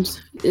and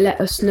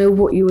let us know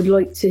what you would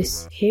like to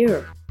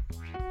hear.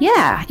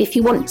 Yeah, if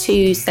you want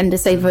to send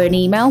us over an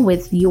email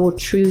with your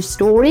true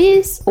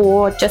stories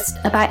or just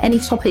about any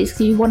topics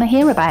you want to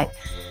hear about,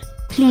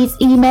 please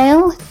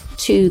email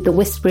to the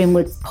Whispering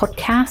Woods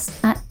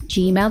podcast at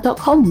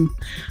gmail.com.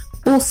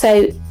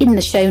 Also, in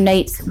the show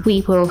notes,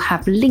 we will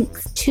have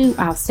links to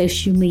our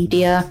social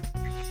media,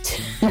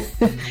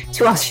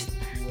 to our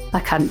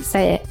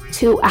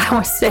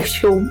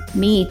social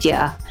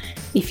media,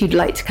 if you'd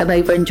like to come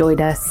over and join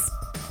us.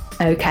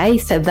 Okay,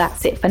 so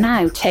that's it for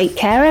now. Take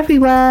care,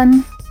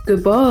 everyone.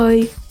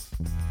 Goodbye.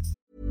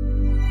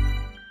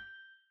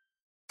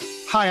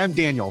 Hi, I'm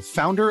Daniel,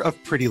 founder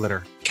of Pretty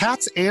Litter.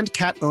 Cats and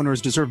cat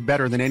owners deserve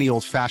better than any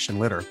old-fashioned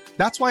litter.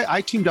 That's why I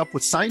teamed up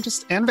with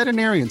scientists and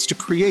veterinarians to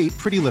create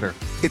Pretty Litter.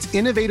 Its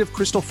innovative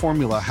crystal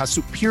formula has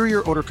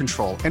superior odor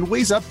control and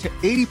weighs up to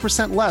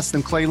 80% less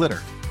than clay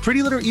litter.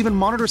 Pretty Litter even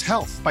monitors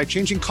health by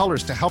changing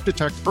colors to help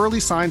detect early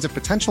signs of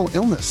potential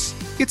illness.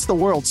 It's the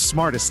world's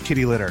smartest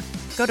kitty litter.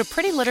 Go to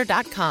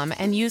prettylitter.com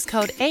and use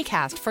code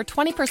ACAST for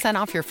 20%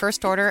 off your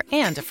first order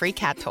and a free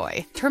cat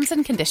toy. Terms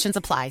and conditions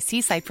apply.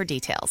 See site for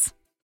details.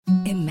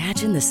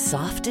 Imagine the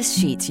softest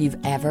sheets you've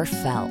ever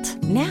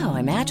felt. Now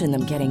imagine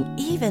them getting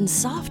even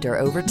softer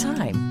over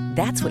time.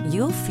 That's what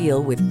you'll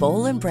feel with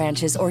Boll &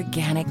 Branch's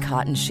organic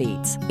cotton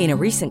sheets. In a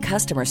recent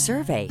customer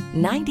survey,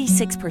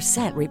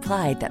 96%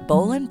 replied that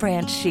Boll &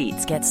 Branch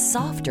sheets get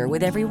softer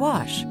with every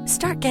wash.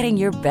 Start getting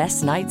your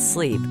best night's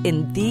sleep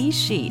in these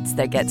sheets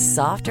that get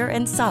softer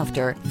and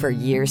softer for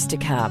years to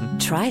come.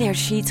 Try their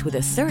sheets with a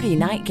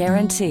 30-night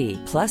guarantee.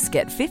 Plus,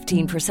 get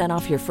 15%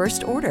 off your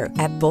first order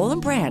at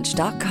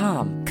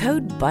bollandbranch.com.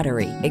 Code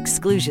BUTTERY.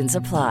 Exclusions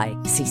apply.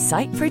 See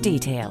site for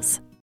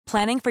details.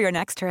 Planning for your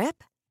next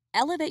trip?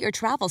 Elevate your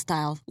travel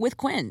style with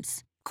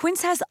Quince.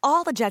 Quince has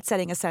all the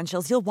jet-setting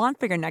essentials you'll want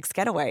for your next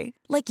getaway,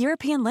 like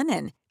European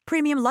linen,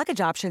 premium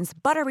luggage options,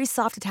 buttery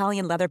soft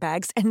Italian leather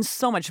bags, and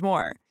so much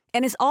more.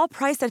 And is all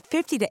priced at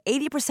 50 to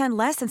 80%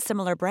 less than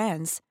similar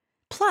brands.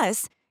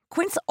 Plus,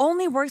 Quince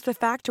only works with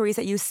factories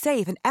that use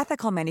safe and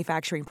ethical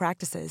manufacturing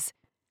practices.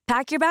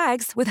 Pack your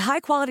bags with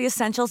high-quality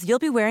essentials you'll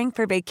be wearing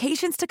for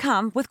vacations to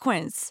come with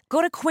Quince.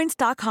 Go to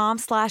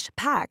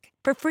quince.com/pack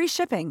for free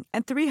shipping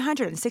and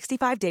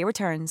 365-day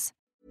returns.